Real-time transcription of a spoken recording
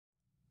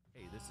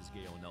This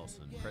is Gale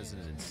Nelson,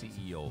 President and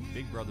CEO of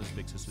Big Brothers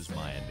Big Sisters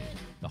Miami,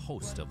 the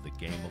host of The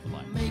Game of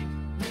Life. Make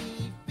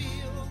me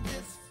feel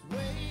this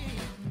way,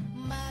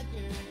 my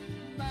girl,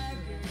 my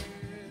girl,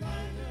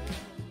 my girl.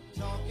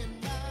 Talking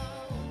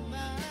about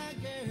my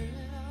girl,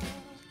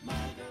 my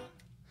girl.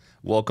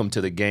 Welcome to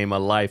The Game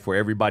of Life, where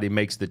everybody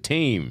makes the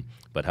team,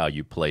 but how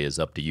you play is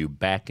up to you.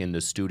 Back in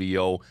the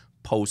studio,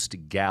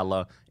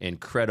 post-gala,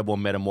 incredible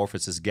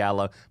Metamorphosis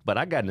Gala. But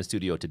I got in the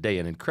studio today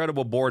an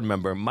incredible board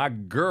member, my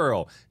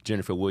girl,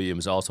 Jennifer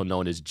Williams, also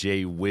known as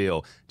J.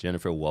 Will.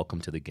 Jennifer,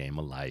 welcome to The Game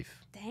of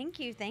Life.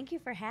 Thank you. Thank you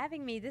for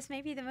having me. This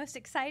may be the most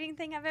exciting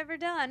thing I've ever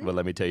done. Well,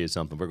 let me tell you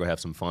something. We're going to have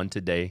some fun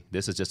today.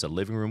 This is just a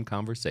living room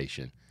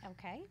conversation.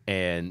 Okay.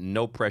 And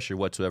no pressure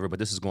whatsoever, but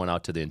this is going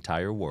out to the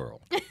entire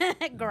world.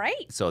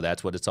 Great. So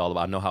that's what it's all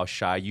about. I know how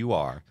shy you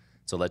are,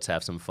 so let's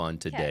have some fun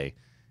today. Okay.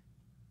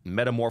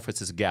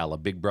 Metamorphosis Gala,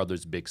 Big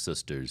Brothers, Big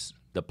Sisters,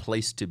 the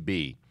place to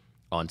be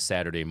on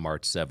Saturday,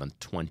 March 7th,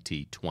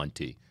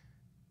 2020.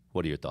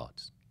 What are your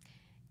thoughts?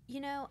 You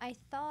know, I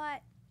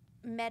thought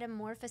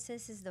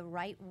metamorphosis is the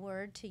right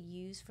word to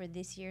use for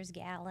this year's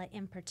gala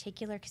in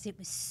particular because it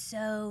was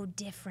so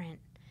different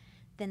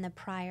than the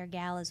prior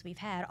galas we've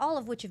had, all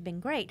of which have been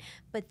great,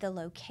 but the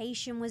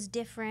location was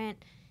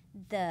different,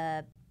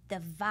 the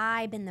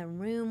vibe in the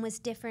room was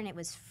different. It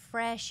was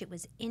fresh. It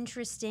was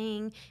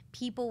interesting.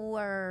 People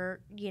were,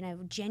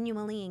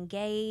 genuinely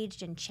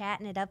engaged and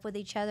chatting it up with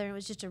each other. It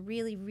was just a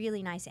really,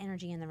 really nice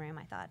energy in the room,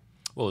 I thought.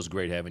 Well, it was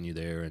great having you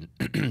there. And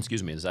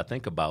excuse me, as I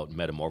think about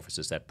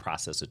metamorphosis, that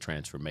process of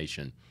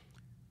transformation,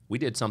 we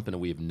did something that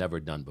we have never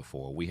done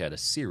before. We had a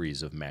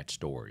series of match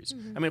stories.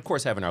 Mm-hmm. I mean, of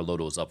course, having our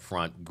littles up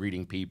front,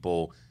 greeting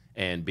people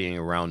and being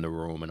around the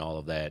room and all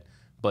of that.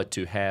 But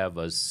to have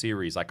a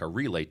series like a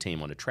relay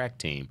team on a track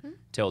team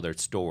tell their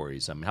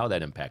stories, I mean, how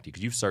that impact you?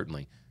 Because you've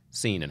certainly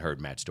seen and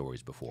heard match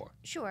stories before.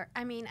 Sure.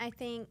 I mean, I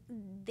think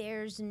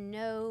there's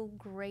no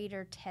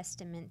greater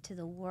testament to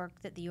the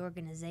work that the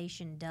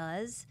organization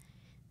does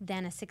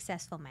than a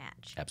successful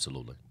match.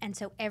 Absolutely. And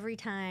so every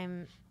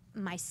time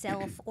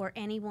myself or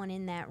anyone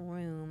in that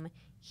room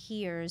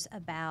hears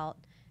about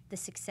the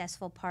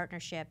successful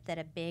partnership that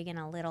a big and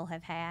a little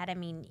have had, I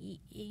mean,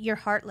 you're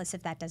heartless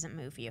if that doesn't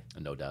move you.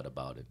 No doubt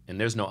about it. And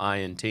there's no I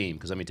in team,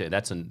 because let me tell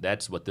you,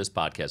 that's what this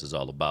podcast is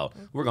all about.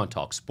 We're going to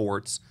talk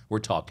sports. We're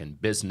talking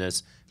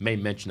business, may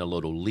mention a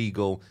little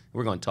legal.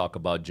 We're going to talk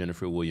about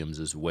Jennifer Williams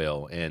as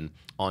well. And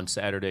on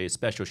Saturday, a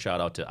special shout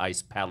out to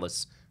Ice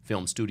Palace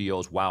Film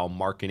Studios, Wow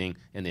Marketing,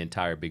 and the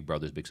entire Big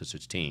Brothers Big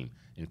Sisters team,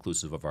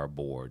 inclusive of our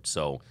board.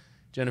 So,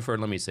 Jennifer,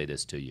 let me say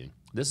this to you.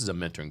 This is a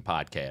mentoring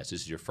podcast.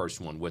 This is your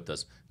first one with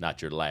us,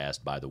 not your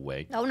last, by the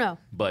way. Oh, no.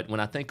 But when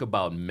I think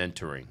about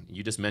mentoring,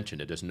 you just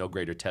mentioned it. There's no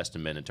greater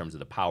testament in terms of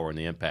the power and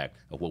the impact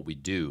of what we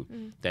do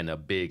than a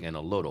big and a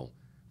little.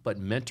 But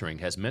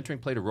has mentoring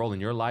played a role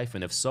in your life?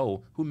 And if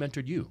so, who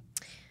mentored you?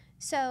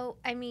 So,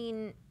 I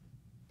mean,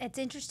 it's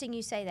interesting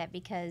you say that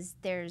because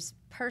there's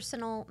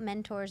personal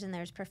mentors and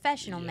there's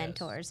professional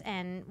mentors.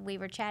 And we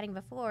were chatting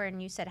before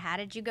and you said, how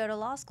did you go to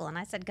law school? And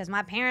I said, because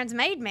my parents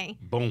made me.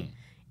 Boom.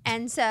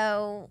 And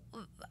so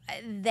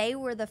they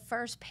were the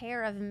first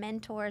pair of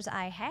mentors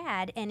I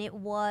had. And it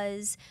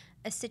was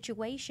a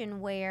situation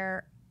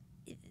where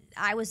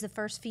I was the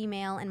first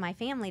female in my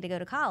family to go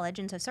to college.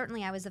 And so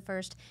certainly I was the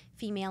first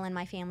female in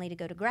my family to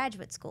go to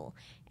graduate school.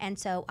 And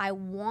so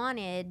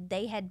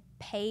they had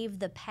paved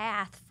the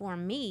path for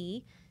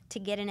me to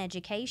get an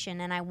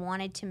education, and I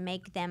wanted to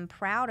make them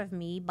proud of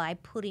me by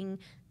putting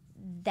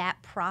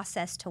that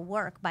process to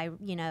work, by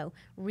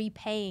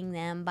repaying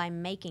them by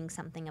making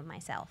something of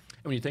myself.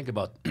 And when you think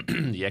about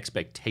the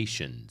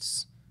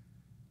expectations,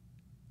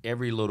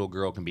 every little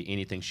girl can be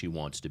anything she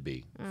wants to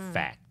be.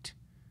 Fact.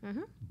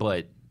 Mm-hmm.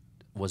 But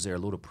was there a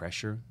little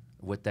pressure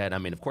with that? I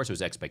mean, of course there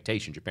was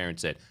expectations. Your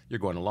parents said, you're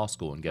going to law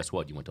school, and guess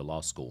what? You went to law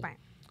school. Right.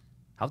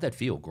 How'd that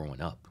feel growing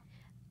up?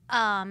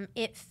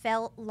 It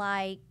felt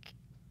like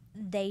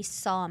they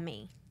saw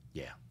me.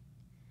 Yeah.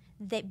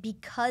 That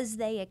because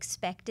they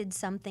expected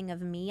something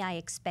of me, I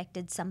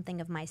expected something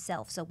of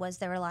myself. So was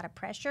there a lot of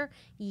pressure?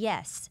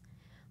 Yes.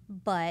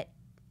 But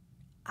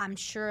I'm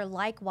sure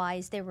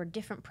likewise there were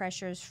different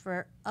pressures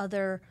for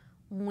other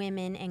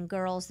women and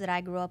girls that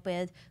I grew up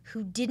with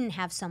who didn't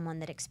have someone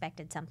that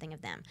expected something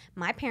of them.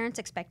 My parents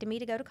expected me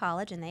to go to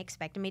college and they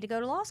expected me to go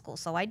to law school,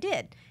 so I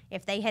did.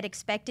 If they had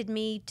expected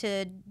me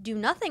to do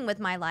nothing with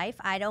my life,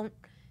 I don't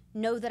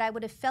know that I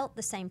would have felt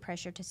the same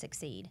pressure to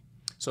succeed.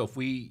 So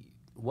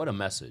what a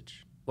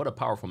message, what a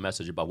powerful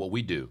message about what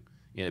we do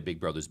in a Big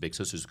Brothers Big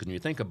Sisters, because when you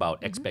think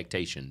about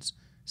expectations,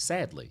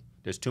 sadly,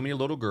 there's too many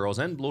little girls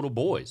and little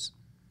boys,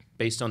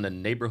 based on the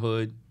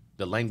neighborhood,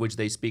 the language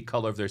they speak,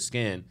 color of their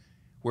skin,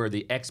 where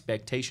the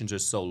expectations are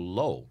so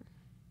low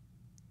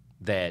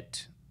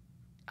that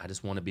I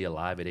just want to be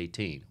alive at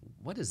 18.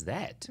 What is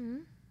that?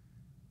 Mm-hmm.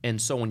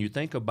 And so when you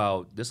think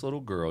about this little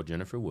girl,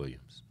 Jennifer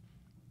Williams,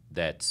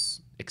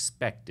 that's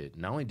expected,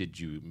 not only did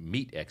you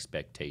meet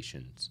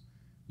expectations,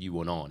 you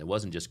went on. It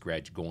wasn't just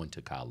going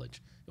to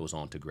college. It was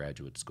on to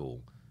graduate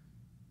school.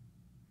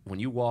 When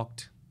you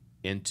walked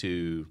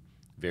into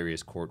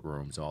various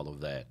courtrooms, all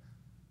of that,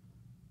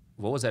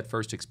 what was that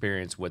first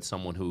experience with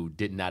someone who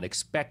did not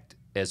expect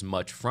as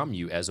much from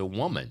you as a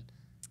woman,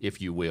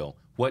 if you will?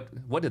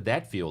 What did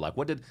that feel like?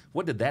 What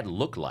did that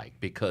look like?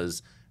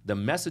 Because the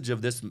message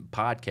of this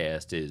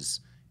podcast is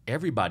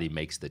everybody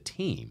makes the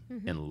team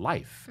in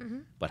life,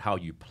 but how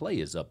you play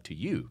is up to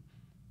you.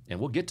 And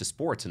we'll get to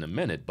sports in a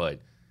minute,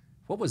 but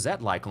what was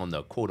that like on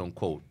the quote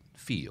unquote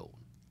field?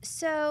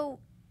 So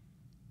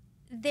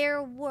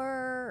there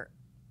were,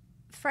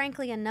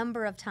 frankly, a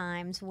number of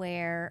times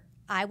where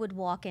I would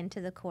walk into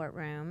the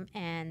courtroom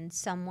and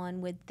someone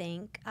would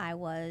think I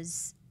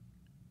was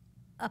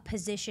a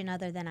position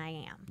other than I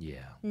am.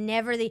 Yeah.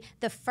 Never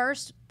the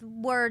first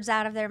words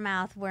out of their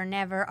mouth were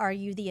never, "Are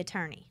you the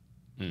attorney?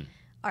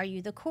 Are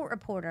you the court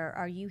reporter?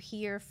 Are you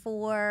here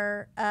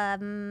for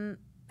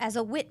as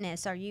a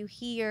witness? Are you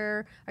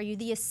here? Are you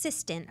the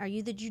assistant? Are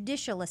you the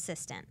judicial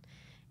assistant?"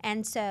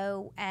 And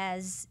so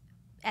as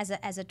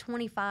a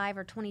 25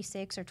 or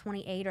 26 or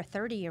 28 or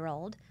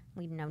 30-year-old,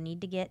 we no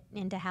need to get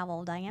into how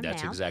old I am now.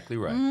 That's exactly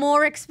right.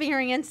 More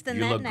experienced than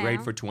You that look now.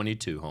 great for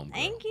 22, homegirl.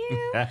 Thank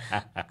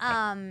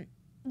you.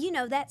 You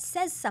know, that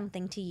says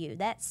something to you.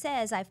 That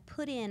says I've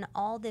put in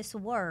all this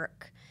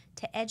work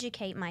to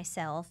educate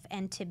myself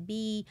and to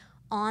be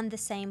on the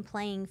same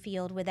playing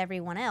field with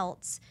everyone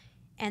else,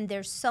 and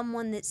there's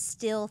someone that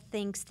still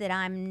thinks that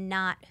I'm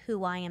not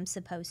who I am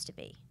supposed to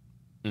be.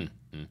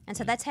 And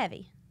so that's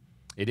heavy.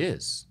 It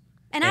is.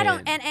 And I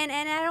don't and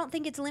I don't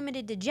think it's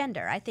limited to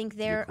gender. I think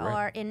there You're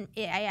are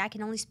I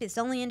can only speak, it's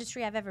the only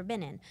industry I've ever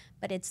been in,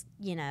 but it's,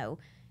 you know,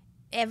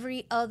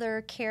 every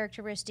other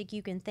characteristic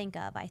you can think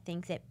of. I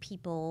think that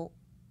people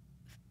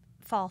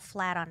fall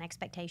flat on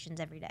expectations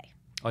every day.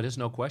 Oh, there's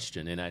no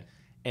question.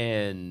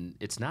 And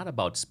it's not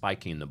about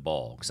spiking the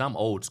ball, because I'm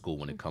old school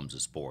when it comes to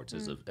sports.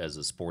 As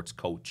a sports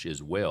coach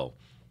as well,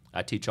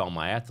 I teach all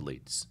my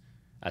athletes.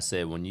 I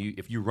said,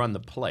 if you run the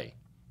play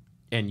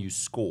and you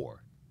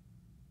score,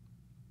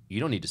 you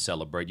don't need to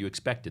celebrate. You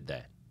expected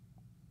that.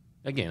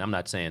 Again, I'm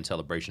not saying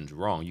celebration's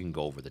wrong. You can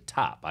go over the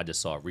top. I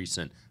just saw a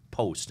recent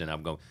post, and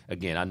I'm going,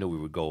 again, I knew we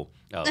would go,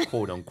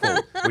 quote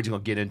unquote, we're just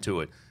going to get into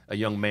it. A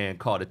young man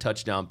caught a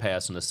touchdown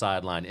pass on the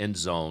sideline end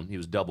zone. He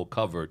was double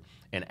covered,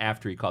 and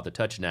after he caught the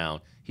touchdown,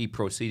 he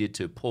proceeded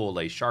to pull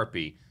a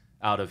Sharpie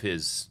out of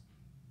his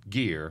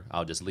gear,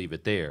 I'll just leave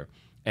it there,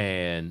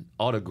 and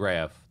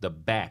autograph the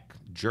back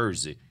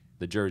jersey,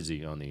 the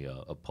jersey on the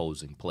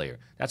opposing player.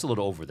 That's a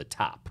little over the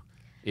top,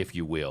 if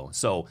you will.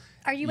 So,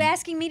 are you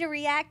asking me to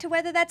react to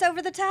whether that's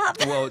over the top?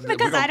 Well,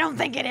 because I don't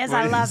think it is.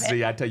 I love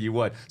See, it. I tell you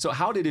what. So,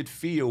 how did it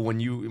feel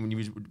when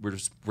you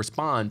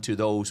respond to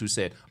those who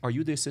said, "Are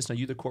you the assistant? Are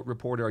you the court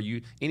reporter? Are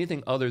you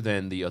anything other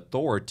than the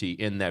authority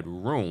in that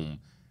room?"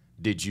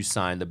 Did you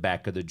sign the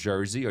back of the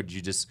jersey, or did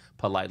you just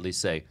politely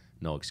say,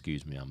 "No,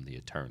 excuse me, I'm the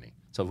attorney"?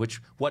 So,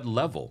 what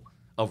level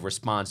of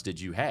response did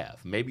you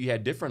have? Maybe you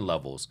had different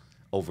levels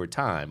over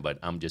time, but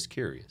I'm just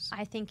curious.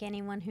 I think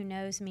anyone who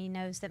knows me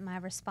knows that my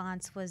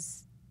response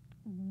was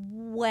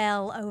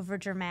well over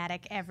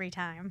dramatic every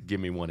time. Give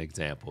me one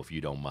example, if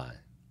you don't mind.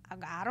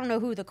 I don't know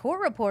who the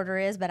court reporter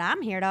is, but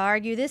I'm here to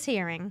argue this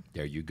hearing.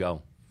 There you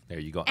go. There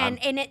you go. And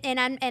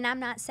I'm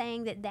not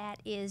saying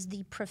that is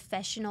the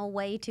professional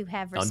way to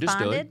have responded.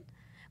 Understood.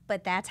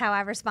 But that's how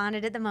I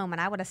responded at the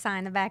moment. I would have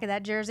signed the back of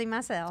that jersey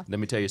myself. Let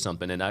me tell you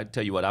something, and I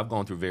tell you what, I've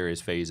gone through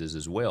various phases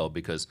as well,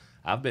 because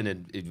I've been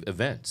in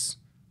events.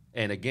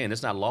 And again,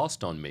 it's not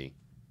lost on me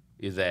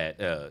that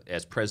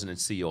as president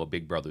and CEO of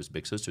Big Brothers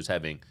Big Sisters,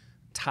 having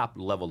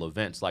top-level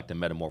events like the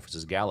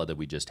Metamorphosis Gala that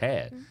we just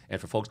had, and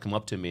for folks to come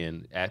up to me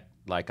and act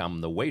like I'm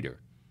the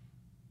waiter.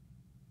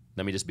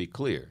 Let me just be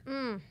clear.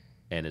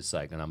 And it's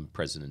like, and I'm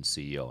president and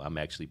CEO. I'm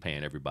actually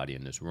paying everybody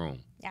in this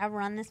room. I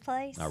run this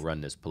place. I run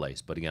this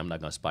place. But again, I'm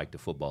not going to spike the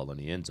football in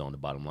the end zone. The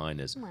bottom line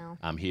is,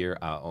 I'm here.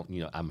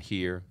 I'm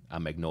here. I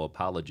make no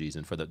apologies.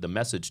 And for the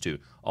message to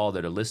all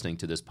that are listening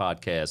to this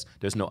podcast,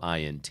 there's no I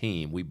in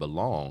team. We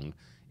belong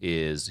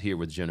is here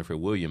with Jennifer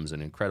Williams,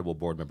 an incredible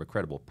board member,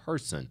 credible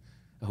person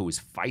who is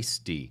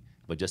feisty,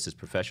 but just as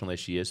professional as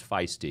she is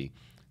feisty.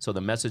 So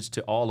the message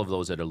to all of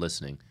those that are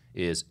listening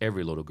is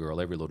every little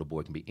girl, every little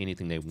boy can be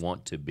anything they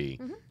want to be.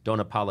 Don't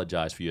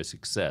apologize for your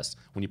success.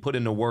 When you put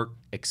in the work,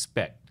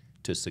 expect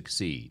to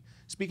succeed.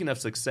 Speaking of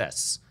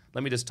success,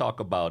 let's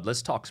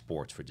talk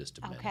sports for just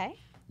a minute. Okay.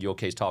 You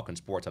okay talking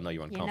sports? I know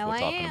you're uncomfortable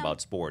talking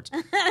about sports.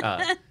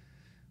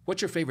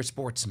 What's your favorite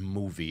sports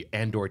movie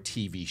and or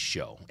TV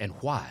show, and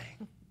why?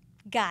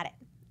 Got it.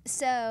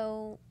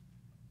 So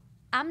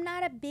I'm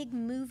not a big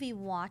movie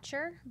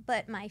watcher,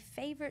 but my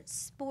favorite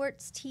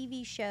sports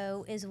TV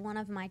show is one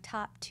of my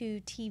top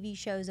 2 TV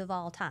shows of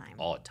all time.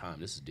 All the time.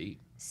 This is deep.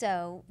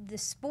 So the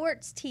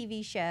sports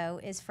TV show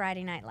is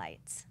Friday Night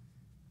Lights.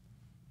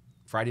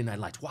 Friday Night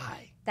Lights.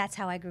 Why? That's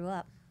how I grew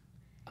up.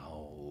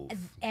 Oh.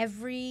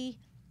 Every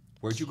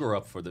Where'd you grow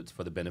up for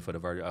the benefit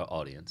of our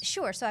audience?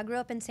 Sure. So I grew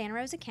up in Santa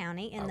Rosa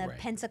County in All the right.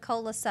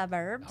 Pensacola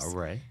suburbs. All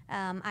right.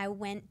 I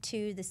went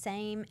to the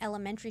same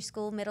elementary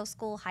school, middle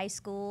school, high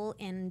school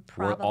in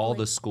Were probably all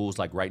the schools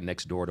like right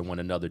next door to one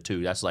another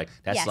too? That's like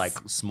Yes.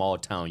 small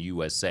town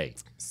USA.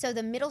 So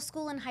the middle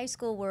school and high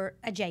school were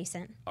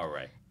adjacent. All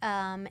right.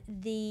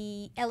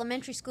 The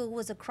elementary school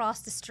was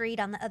across the street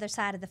on the other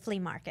side of the flea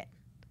market.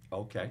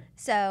 Okay.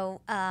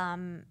 So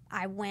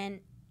I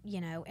went,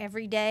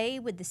 every day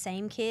with the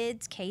same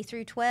kids, K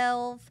through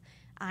 12.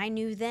 I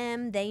knew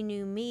them, they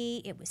knew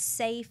me. It was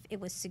safe,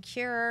 it was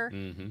secure.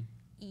 Mm-hmm.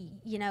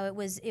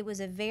 It was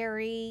a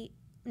very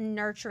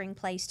nurturing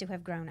place to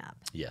have grown up.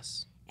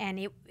 Yes. And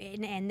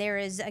there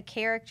is a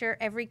character.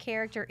 Every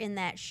character in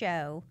that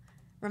show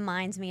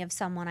reminds me of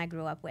someone I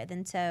grew up with,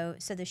 and so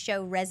the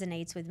show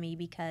resonates with me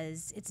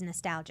because it's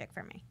nostalgic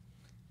for me.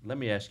 Let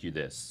me ask you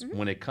this: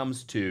 when it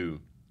comes to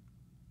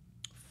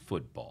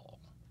football,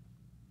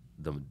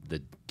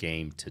 the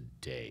game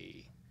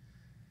today,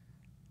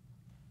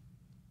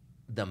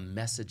 the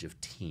message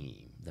of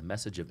team, the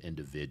message of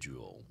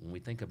individual, when we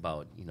think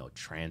about,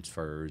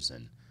 transfers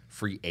and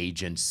free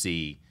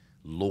agency,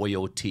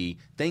 loyalty,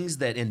 things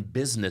that in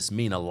business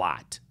mean a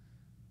lot,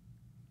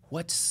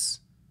 what's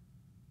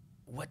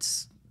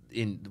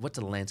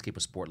the landscape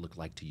of sport look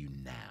like to you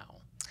now?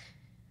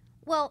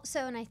 Well,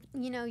 so, and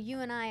you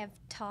and I have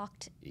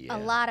talked Yeah. a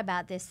lot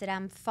about this, that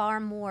I'm far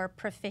more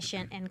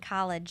proficient in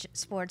college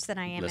sports than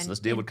I am Let's in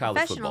deal in with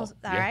college professional.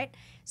 football. All Yeah. right.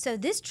 So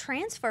this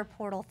transfer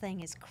portal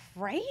thing is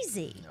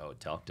crazy. Oh,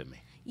 talk to me.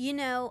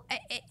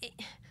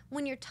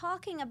 When you're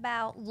talking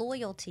about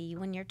loyalty,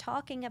 when you're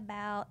talking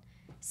about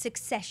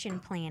succession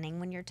planning,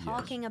 when you're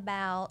talking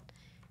about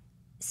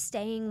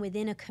staying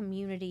within a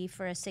community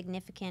for a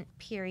significant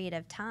period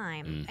of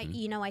time,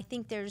 I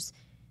think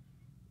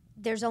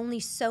there's only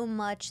so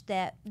much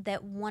that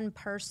one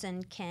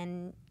person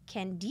can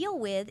deal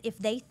with if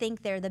they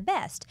think they're the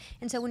best.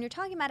 And so when you're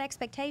talking about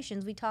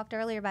expectations, we talked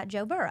earlier about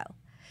Joe Burrow.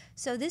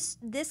 So this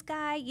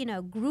guy,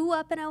 grew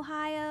up in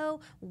Ohio,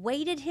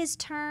 waited his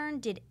turn,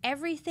 did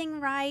everything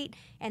right,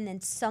 and then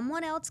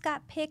someone else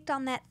got picked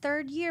on that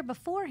third year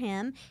before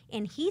him,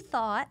 and he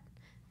thought,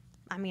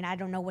 I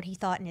don't know what he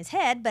thought in his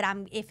head, but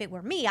if it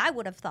were me, I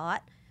would have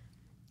thought,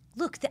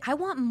 look, I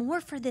want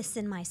more for this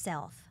than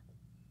myself.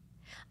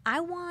 I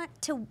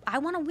want to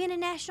win a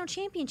national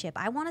championship.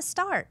 I want to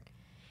start.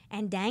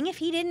 And dang if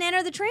he didn't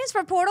enter the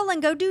transfer portal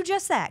and go do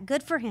just that.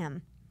 Good for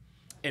him.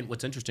 And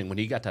what's interesting, when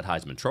he got that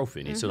Heisman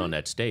Trophy and he stood on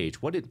that stage,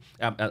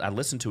 I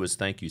listened to his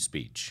thank you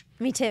speech.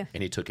 Me too.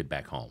 And he took it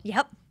back home.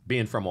 Yep.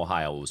 Being from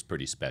Ohio was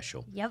pretty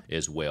special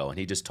as well. And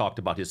he just talked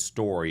about his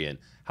story and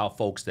how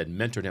folks that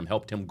mentored him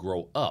helped him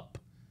grow up.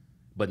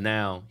 But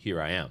now,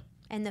 here I am.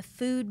 And the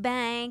food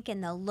bank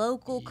and the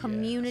local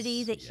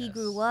community that he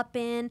grew up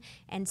in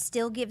and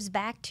still gives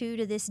back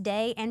to this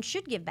day and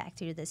should give back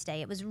to this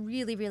day. It was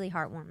really, really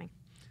heartwarming.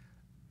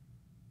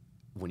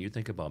 When you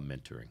think about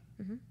mentoring,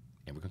 and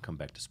we're going to come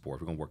back to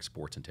sports, we're going to work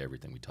sports into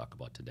everything we talk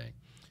about today.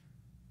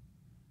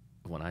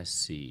 When I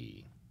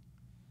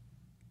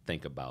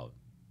think about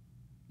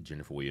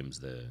Jennifer Williams,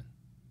 the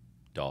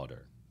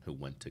daughter who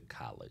went to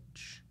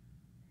college,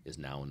 is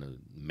now in a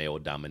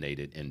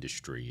male-dominated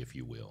industry, if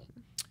you will.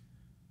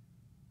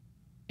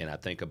 And I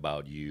think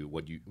about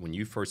when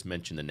you first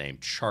mentioned the name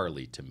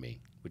Charlie to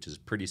me, which is a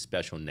pretty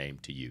special name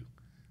to you.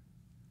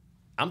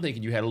 I'm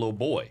thinking you had a little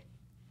boy.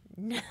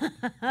 No.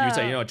 You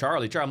say,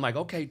 Charlie. I'm like,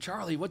 okay,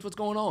 Charlie, what's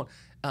going on?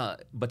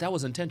 But that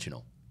was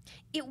intentional.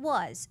 It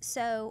was.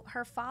 So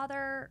her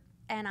father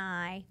and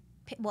I,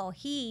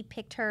 he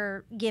picked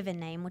her given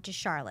name, which is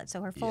Charlotte.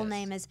 So her full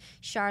name is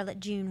Charlotte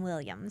June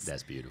Williams.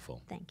 That's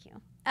beautiful. Thank you.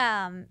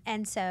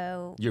 And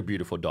so your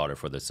beautiful daughter,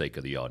 for the sake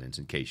of the audience,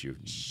 in case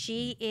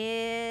she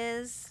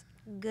is,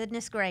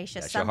 goodness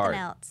gracious, That's your something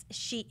heart. else.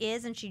 She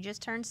is, and she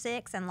just turned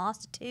 6 and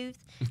lost a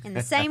tooth in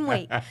the same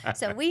week.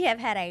 So we have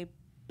had a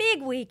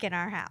big week in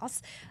our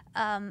house.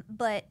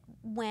 But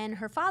when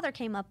her father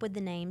came up with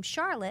the name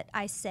Charlotte,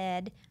 I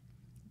said,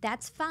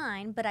 that's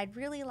fine, but I'd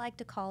really like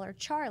to call her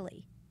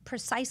Charlie,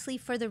 precisely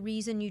for the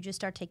reason you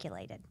just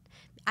articulated.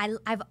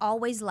 I've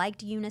always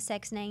liked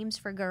unisex names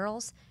for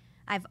girls.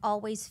 I've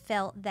always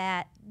felt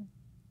that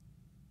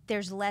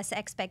there's less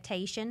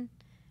expectation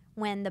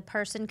when the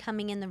person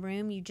coming in the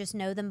room, you just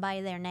know them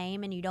by their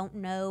name and you don't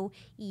know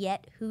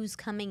yet who's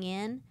coming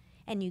in,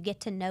 and you get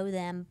to know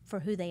them for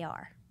who they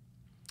are.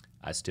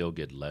 I still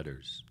get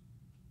letters.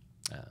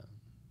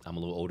 I'm a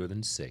little older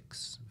than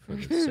 6, for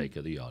the sake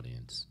of the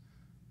audience.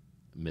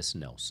 Miss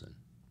Nelson.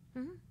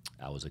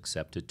 I was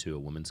accepted to a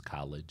women's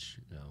college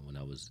when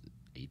I was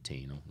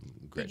 18,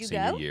 Did you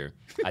senior go? year.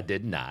 I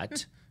did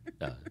not,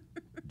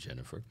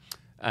 Jennifer.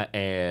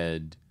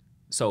 And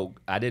so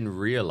I didn't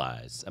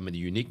realize, the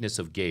uniqueness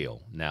of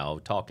Gale. Now,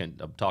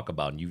 I'll talk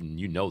about, and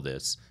you know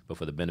this, but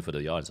for the benefit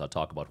of the audience, I'll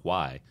talk about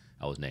why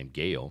I was named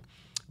Gale.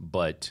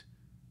 But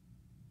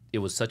it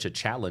was such a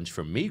challenge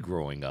for me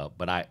growing up,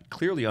 but I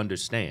clearly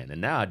understand.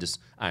 And now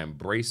I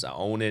embrace, I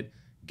own it.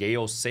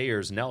 Gale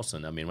Sayers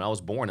Nelson. When I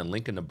was born in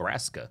Lincoln,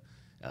 Nebraska,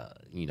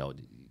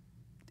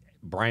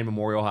 Bryan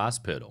Memorial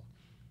Hospital.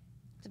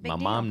 It's a big My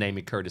deal. mom named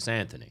me Curtis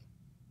Anthony.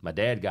 My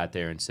dad got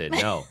there and said,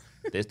 no,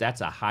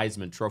 that's a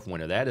Heisman Trophy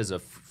winner. That is a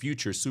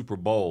future Super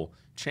Bowl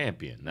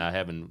champion. Now, I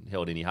haven't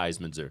held any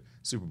Heismans or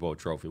Super Bowl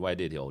trophy. Well, I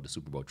did hold a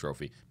Super Bowl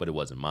trophy, but it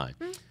wasn't mine.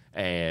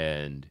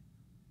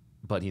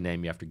 But he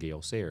named me after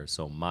Gale Sayers.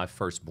 So my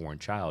firstborn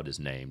child is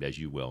named, as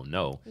you well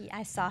know, Yeah,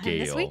 I saw him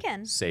this Gale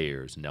weekend.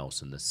 Sayers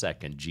Nelson II,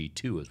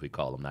 G2 as we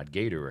call him, not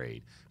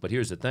Gatorade. But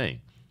here's the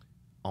thing,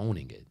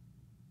 owning it,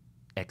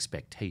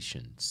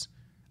 expectations.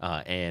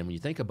 And when you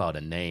think about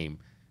a name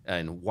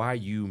and why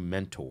you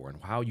mentor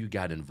and how you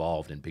got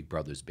involved in Big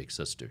Brothers Big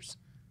Sisters,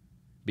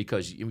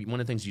 because one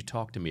of the things you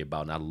talked to me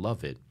about, and I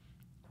love it,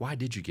 why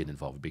did you get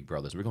involved with Big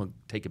Brothers? We're going to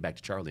take it back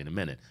to Charlie in a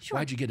minute. Sure.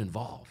 Why'd you get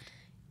involved?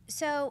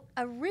 So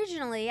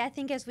originally, I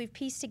think as we've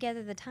pieced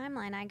together the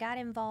timeline, I got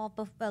involved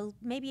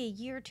maybe a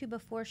year or two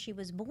before she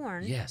was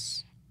born.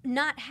 Yes.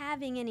 Not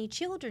having any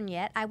children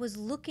yet, I was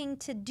looking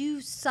to do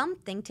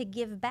something to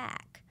give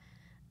back.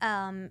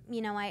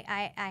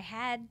 I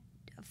had,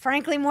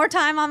 frankly, more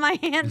time on my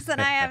hands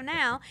than I have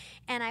now,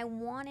 and I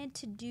wanted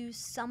to do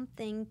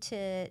something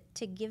to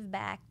give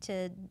back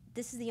to.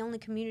 This is the only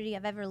community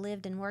I've ever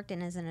lived and worked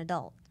in as an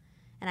adult,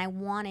 and I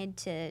wanted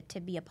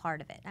to be a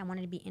part of it. I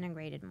wanted to be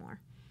integrated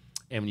more.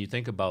 And when you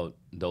think about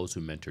those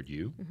who mentored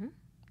you,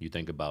 you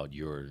think about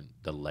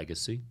the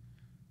legacy,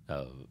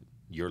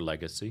 your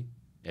legacy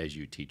as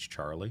you teach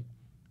Charlie,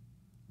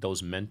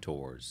 those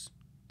mentors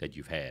that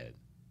you've had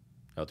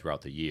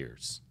throughout the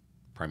years,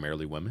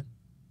 primarily women?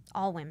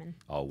 All women.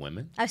 All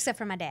women? Except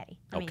for my daddy.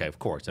 Okay, of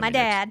course. My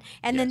dad,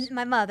 and yes. then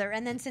my mother,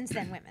 and then since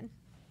then women.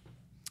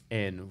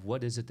 And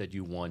what is it that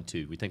you want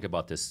to? We think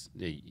about this,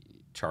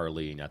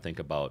 Charlie, and I think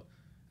about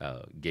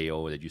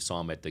Gale, that you saw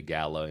him at the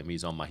gala, and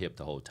he's on my hip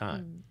the whole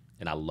time.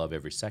 And I love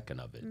every second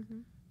of it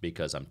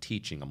because I'm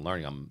teaching, I'm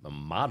learning, I'm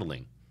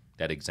modeling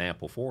that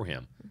example for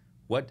him.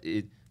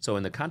 So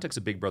in the context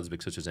of Big Brothers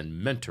Big Sisters and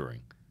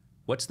mentoring,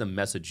 what's the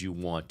message you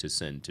want to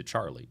send to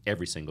Charlie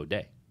every single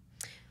day?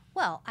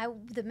 Well,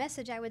 the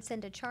message I would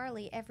send to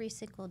Charlie every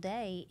single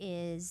day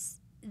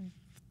is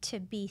to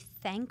be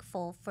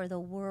thankful for the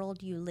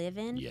world you live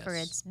in, Yes. for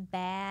its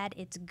bad,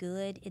 its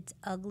good, its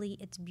ugly,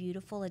 its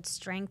beautiful, its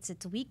strengths,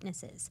 its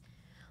weaknesses.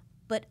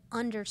 But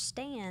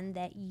understand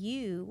that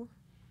you,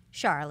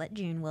 Charlotte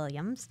June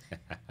Williams,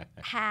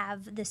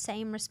 have the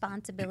same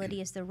responsibility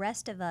as the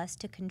rest of us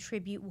to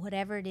contribute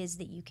whatever it is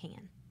that you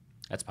can.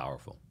 That's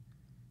powerful.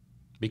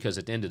 Because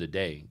at the end of the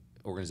day,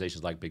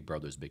 organizations like Big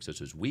Brothers Big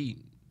Sisters,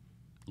 we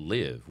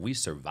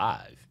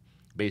survive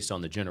based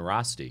on the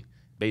generosity,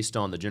 based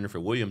on the Jennifer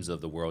Williams of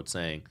the world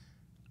saying,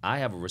 I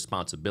have a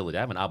responsibility,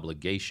 I have an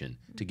obligation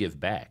to give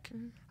back.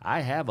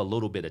 I have a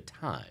little bit of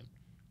time.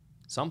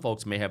 Some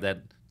folks may have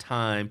that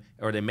time,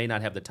 or they may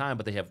not have the time,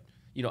 but they have,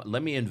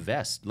 let me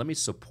invest, let me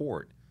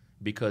support,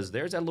 because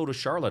there's that little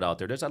Charlotte out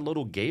there, there's that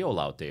little Gale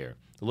out there,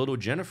 the little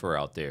Jennifer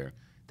out there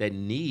that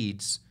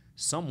needs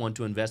someone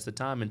to invest the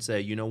time and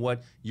say, you know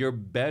what, you're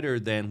better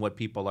than what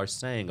people are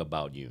saying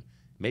about you.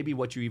 Maybe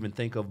what you even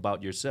think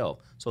about yourself.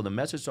 So the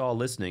message to all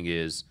listening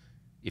is,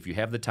 if you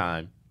have the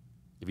time,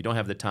 if you don't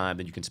have the time,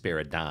 then you can spare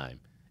a dime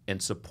and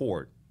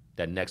support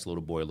that next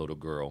little boy or little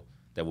girl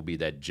that will be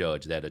that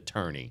judge, that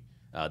attorney,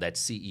 that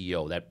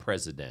CEO, that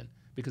president,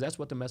 because that's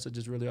what the message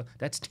is really.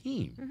 That's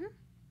team.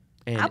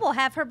 And I will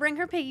have her bring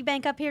her piggy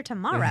bank up here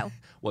tomorrow.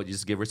 well,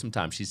 just give her some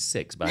time. She's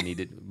 6, but I need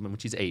it. When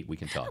she's 8, we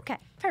can talk. Okay,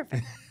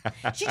 perfect.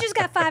 She just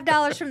got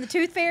 $5 from the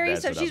Tooth Fairy,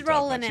 That's so what she's I'm talking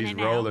rolling about. in She's it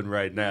now. rolling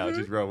right now.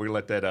 She's rolling. We're gonna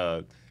let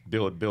that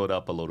build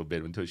up a little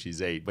bit until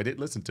she's 8. But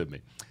listen to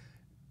me.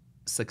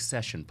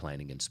 Succession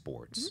planning in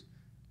sports.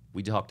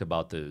 We talked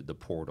about the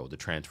portal, the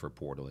transfer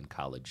portal in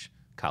college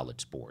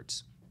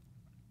sports.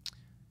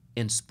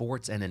 In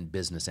sports and in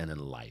business and in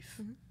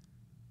life,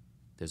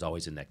 there's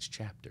always a next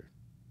chapter.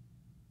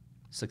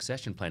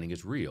 Succession planning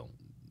is real.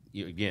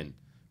 Again,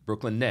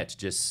 Brooklyn Nets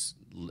just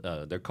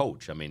their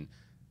coach. I mean,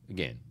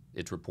 again,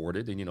 it's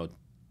reported, and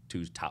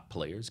 2 top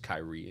players,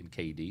 Kyrie and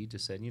KD,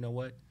 just said, you know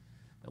what,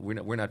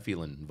 we're not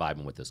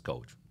vibing with this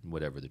coach.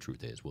 Whatever the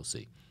truth is, we'll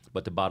see.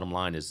 But the bottom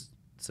line is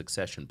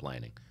succession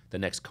planning. The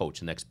next coach,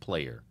 the next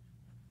player.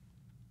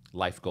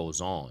 Life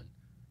goes on.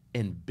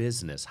 In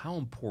business, how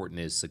important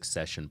is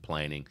succession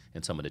planning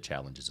and some of the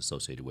challenges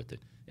associated with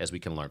it, as we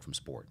can learn from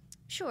sport?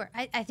 Sure.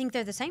 I think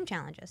they're the same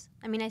challenges.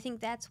 I mean, I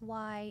think that's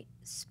why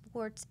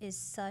sports is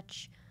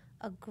such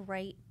a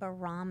great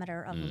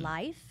barometer of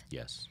life.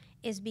 Yes.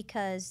 Is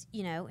because,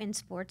 in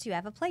sports you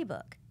have a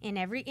playbook. In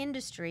every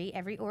industry,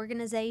 every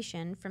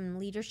organization from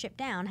leadership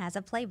down has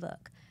a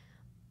playbook.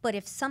 But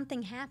if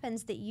something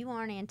happens that you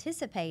aren't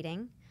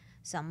anticipating,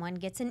 someone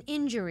gets an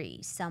injury,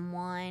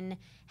 someone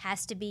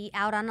has to be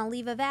out on a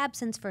leave of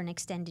absence for an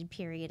extended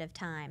period of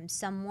time,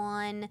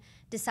 someone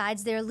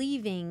decides they're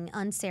leaving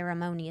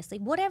unceremoniously,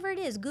 whatever it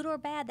is, good or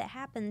bad, that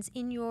happens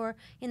in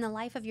the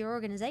life of your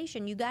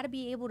organization, you got to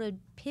be able to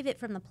pivot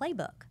from the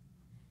playbook.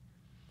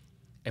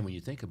 And when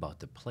you think about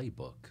the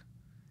playbook,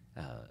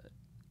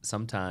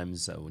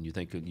 sometimes when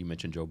you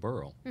mentioned Joe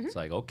Burrow, it's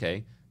like,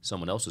 okay,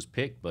 someone else was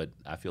picked, but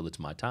I feel it's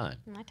my time.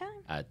 My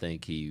time. I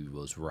think he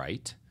was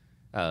right.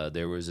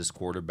 There was this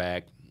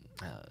quarterback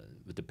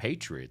with the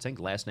Patriots, I think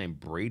last name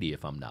Brady,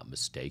 if I'm not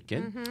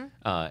mistaken.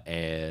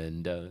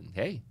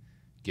 Hey,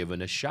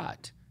 given a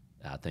shot,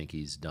 I think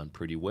he's done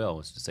pretty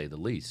well, to say the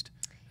least.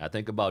 I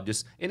think about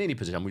just in any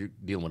position, we're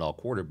dealing with all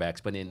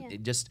quarterbacks, but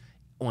just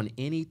on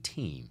any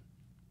team,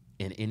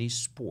 in any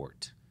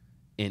sport,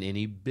 in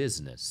any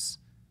business,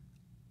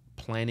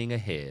 planning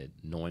ahead,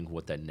 knowing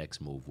what that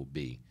next move will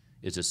be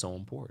is just so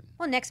important.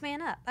 Well, next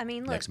man up. I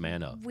mean, look, Next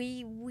man up.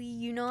 We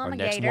you know I'm Or a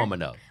next Gator.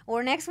 woman up.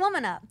 Or next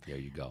woman up. There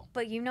you go.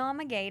 But you know I'm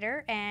a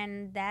Gator,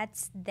 and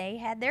they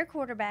had their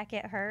quarterback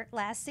get hurt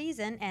last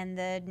season, and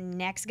the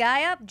next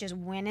guy up just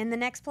went in the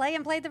next play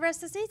and played the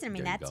rest of the season. I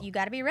mean, There you go. you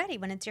got to be ready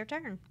when it's your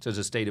turn. So it's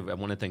a state of,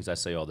 one of the things I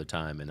say all the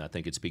time, and I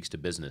think it speaks to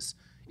business,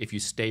 if you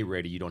stay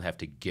ready, you don't have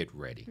to get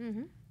ready.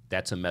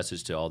 That's a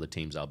message to all the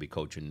teams I'll be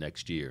coaching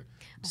next year.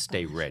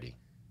 Stay ready,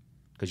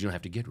 because you don't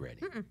have to get ready.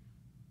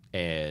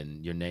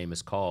 And your name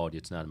is called.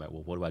 It's not about,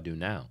 well, what do I do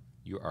now?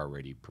 You're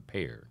already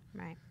prepared.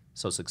 Right.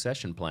 So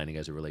succession planning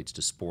as it relates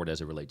to sport,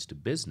 as it relates to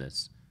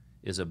business,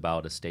 is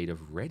about a state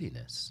of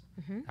readiness.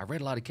 I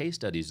read a lot of case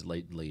studies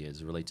lately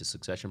as it relates to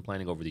succession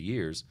planning over the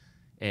years,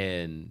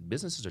 and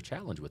businesses are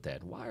challenged with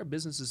that. Why are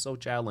businesses so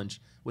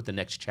challenged with the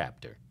next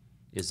chapter?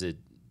 Is it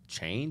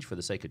change for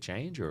the sake of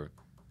change, or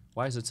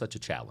why is it such a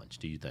challenge,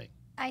 do you think?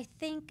 I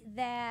think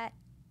that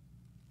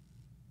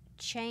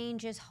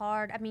change is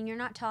hard. I mean, you're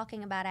not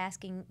talking about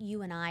asking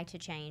you and I to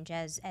change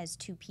as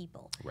two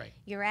people. Right.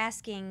 You're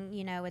asking,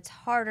 it's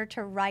harder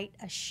to right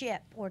a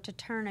ship or to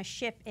turn a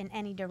ship in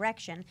any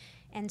direction.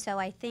 And so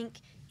I think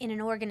in an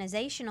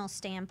organizational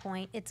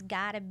standpoint, it's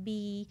got to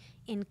be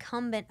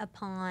incumbent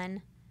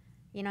upon,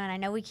 and I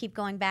know we keep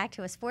going back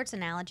to a sports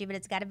analogy, but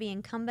it's got to be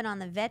incumbent on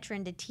the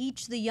veteran to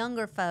teach the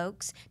younger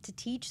folks, to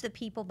teach the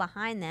people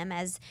behind them,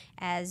 as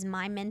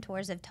my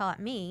mentors have taught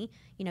me,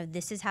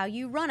 this is how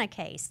you run a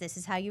case, this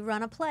is how you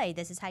run a play,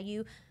 this is how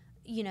you,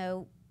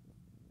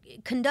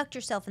 conduct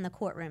yourself in the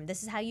courtroom,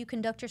 this is how you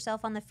conduct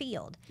yourself on the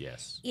field.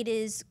 Yes. It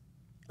is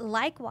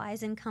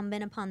likewise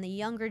incumbent upon the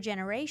younger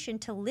generation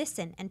to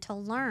listen and to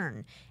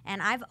learn.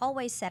 And I've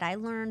always said I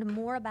learned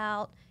more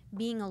about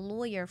being a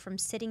lawyer from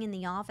sitting in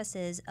the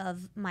offices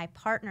of my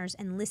partners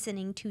and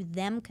listening to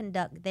them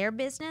conduct their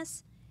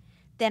business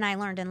than I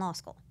learned in law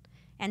school.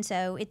 And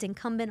so it's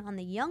incumbent on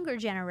the younger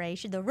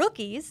generation, the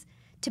rookies,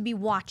 to be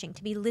watching,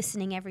 to be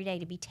listening every day,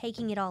 to be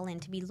taking it all in,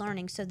 to be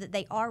learning so that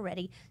they are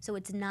ready, so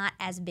it's not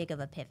as big of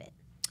a pivot.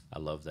 I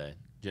love that.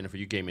 Jennifer,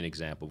 you gave me an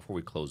example before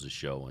we close the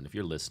show, and if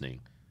you're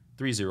listening,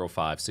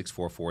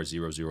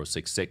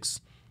 305-644-0066.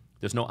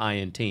 There's no I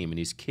in team, and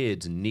these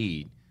kids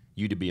need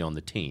you to be on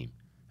the team,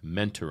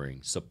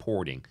 mentoring,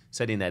 supporting,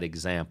 setting that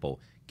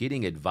example,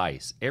 getting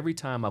advice. Every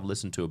time I've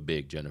listened to a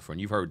big, Jennifer, and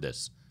you've heard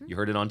this, you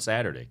heard it on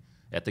Saturday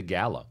at the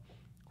gala,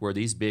 where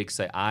these bigs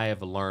say, I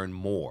have learned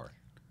more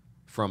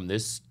from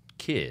this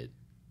kid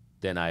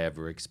than I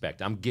ever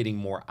expect. I'm getting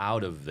more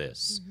out of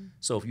this.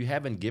 So if you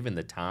haven't given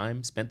the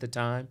time, spent the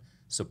time,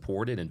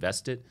 supported,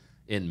 invested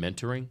in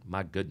mentoring,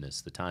 my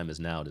goodness, the time is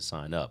now to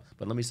sign up.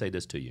 But let me say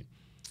this to you.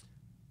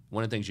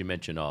 One of the things you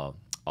mentioned off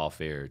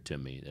air to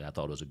me that I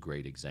thought was a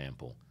great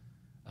example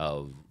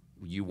of,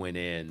 you went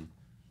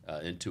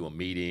into a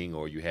meeting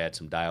or you had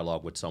some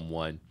dialogue with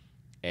someone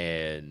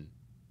and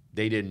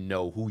they didn't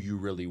know who you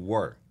really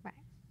were. Right.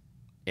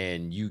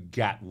 And you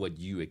got what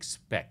you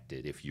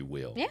expected, if you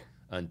will,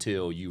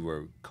 until you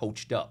were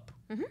coached up.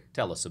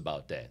 Tell us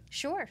about that.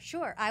 Sure.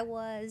 I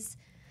was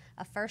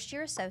a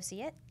first-year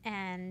associate,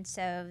 and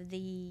so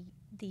the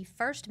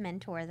first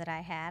mentor that I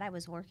had, I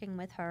was working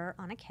with her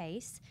on a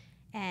case,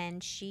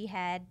 and she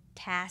had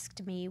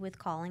tasked me with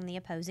calling the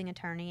opposing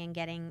attorney and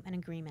getting an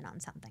agreement on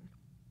something.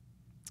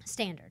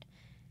 Standard.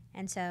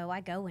 And so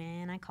I go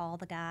in, I call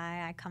the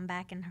guy, I come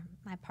back in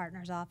my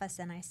partner's office,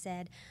 and I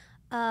said,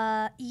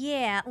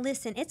 yeah,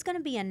 listen, it's going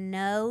to be a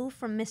no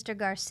from Mr.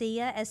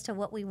 Garcia as to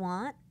what we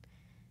want.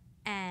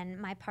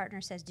 And my partner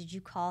says, did you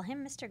call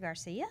him Mr.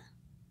 Garcia?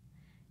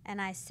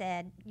 And I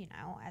said,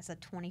 as a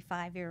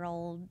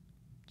 25-year-old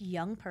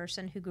young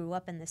person who grew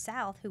up in the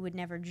South who would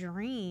never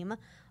dream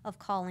of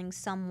calling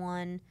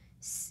someone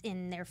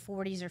in their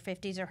 40s or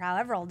 50s or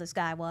however old this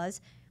guy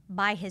was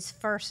by his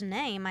first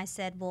name, I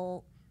said,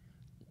 well,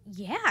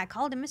 yeah, I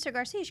called him Mr.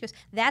 Garcia. She goes,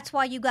 that's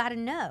why you got to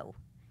know.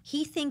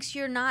 He thinks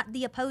you're not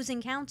the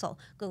opposing counsel.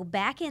 Go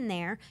back in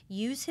there,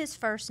 use his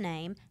first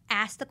name,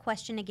 ask the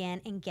question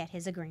again, and get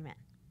his agreement.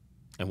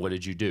 And what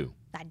did you do?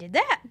 I did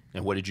that.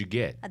 And what did you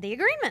get? The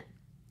agreement.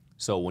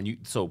 So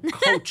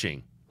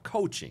coaching.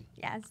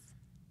 Yes.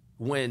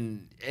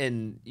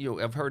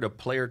 I've heard of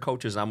player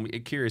coaches. I'm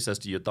curious as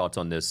to your thoughts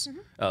on this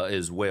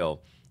as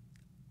well.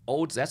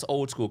 That's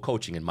old school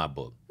coaching in my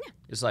book. Yeah.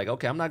 It's like,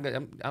 okay,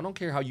 I don't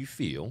care how you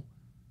feel.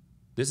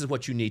 This is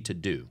what you need to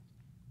do.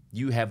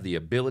 You have the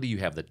ability, you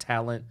have the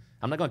talent.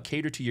 I'm not going to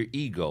cater to your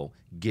ego.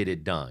 Get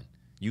it done.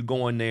 You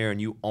go in there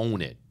and you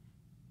own it,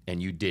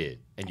 and you did,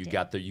 and you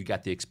got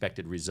the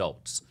expected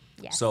results.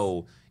 Yes.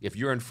 So if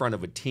you're in front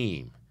of a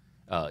team,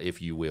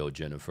 if you will,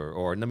 Jennifer,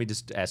 or let me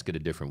just ask it a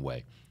different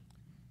way.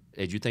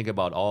 As you think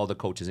about all the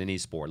coaches in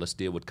each sport, let's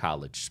deal with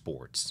college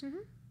sports.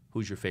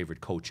 Who's your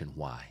favorite coach and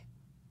why?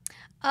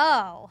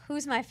 Oh,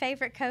 who's my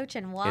favorite coach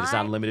and why? And it's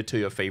not limited to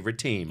your favorite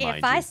team, mind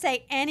If I you.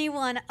 say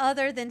anyone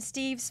other than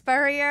Steve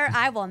Spurrier,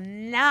 I will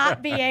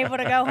not be able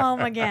to go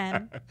home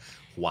again.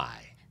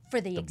 Why?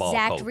 For the ball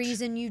exact coach.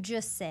 reason you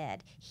just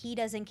said. He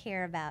doesn't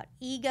care about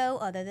ego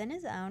other than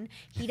his own.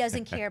 He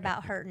doesn't care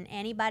about hurting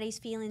anybody's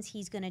feelings.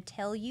 He's going to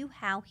tell you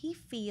how he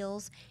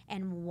feels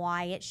and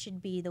why it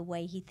should be the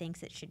way he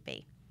thinks it should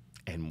be.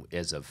 And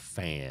as a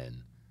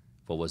fan,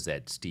 what was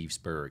that Steve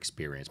Spurrier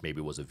experience?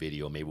 Maybe it was a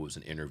video, maybe it was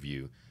an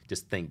interview.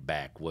 Just think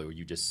back where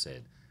you just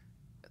said,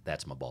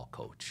 that's my ball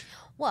coach.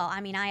 Well,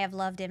 I mean, I have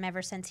loved him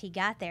ever since he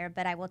got there,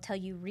 but I will tell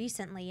you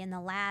recently in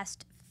the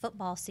last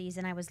football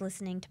season, I was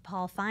listening to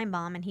Paul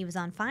Feinbaum, and he was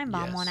on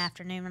Feinbaum Yes. one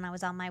afternoon when I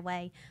was on my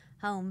way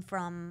home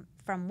from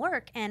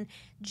work, and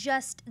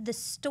just the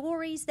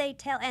stories they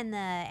tell and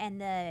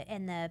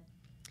the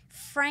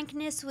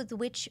frankness with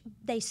which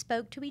they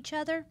spoke to each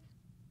other,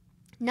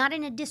 not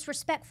in a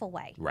disrespectful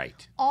way.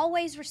 Right.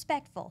 Always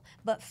respectful,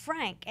 but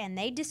frank, and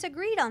they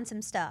disagreed on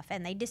some stuff,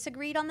 and they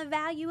disagreed on the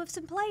value of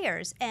some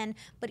players,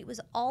 but it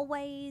was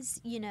always,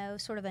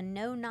 sort of a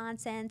no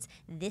nonsense,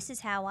 this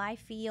is how I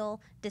feel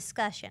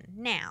discussion.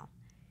 Now,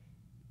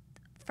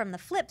 from the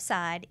flip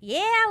side, yeah,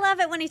 I love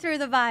it when he threw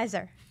the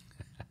visor.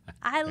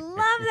 I love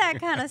that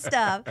kind of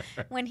stuff.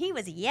 When he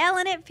was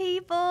yelling at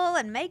people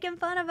and making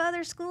fun of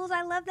other schools,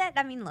 I love that.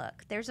 I mean,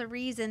 look, there's a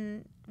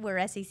reason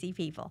we're SEC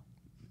people.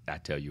 I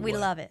tell you We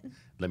what. love it.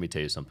 Let me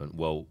tell you something.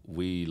 Well,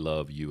 we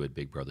love you at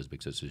Big Brothers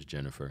Big Sisters,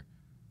 Jennifer.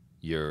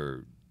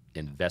 Your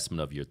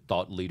investment of your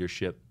thought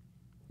leadership,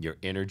 your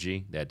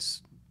energy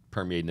that's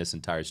permeating this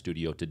entire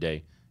studio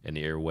today and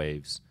the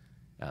airwaves,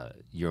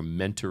 your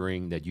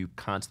mentoring that you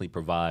constantly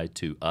provide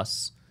to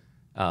us.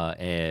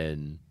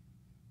 And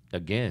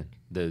again,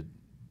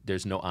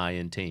 there's no I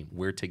in team.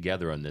 We're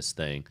together on this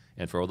thing.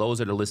 And for those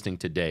that are listening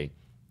today,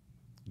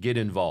 get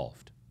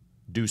involved.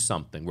 Do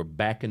something. We're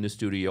back in the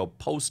studio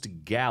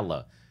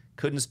post-gala.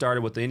 Couldn't start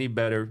it with any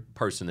better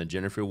person than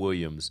Jennifer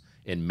Williams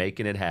in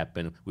making it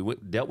happen. We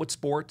dealt with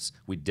sports,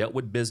 we dealt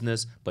with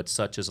business, but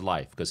such is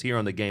life. Because here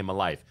on the Game of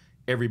Life,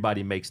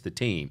 everybody makes the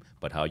team,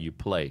 but how you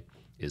play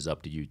is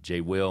up to you.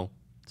 Jay Will,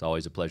 it's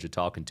always a pleasure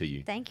talking to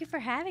you. Thank you for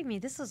having me.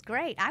 This was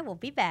great. I will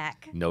be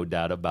back. No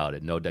doubt about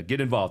it. No doubt.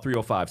 Get involved.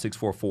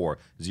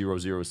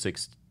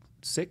 305-644-0066.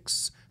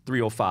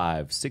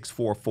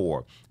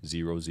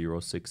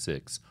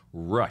 305-644-0066.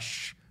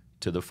 Rush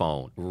to the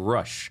phone.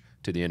 Rush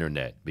to the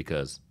internet,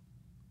 because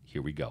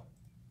here we go.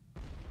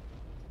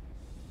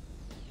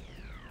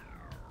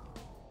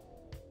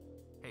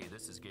 Hey,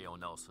 this is Gale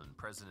Nelson,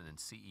 President and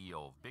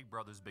CEO of Big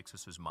Brothers Big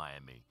Sisters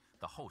Miami,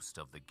 the host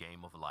of The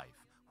Game of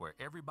Life, where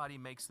everybody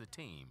makes the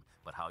team,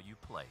 but how you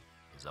play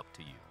is up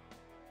to you.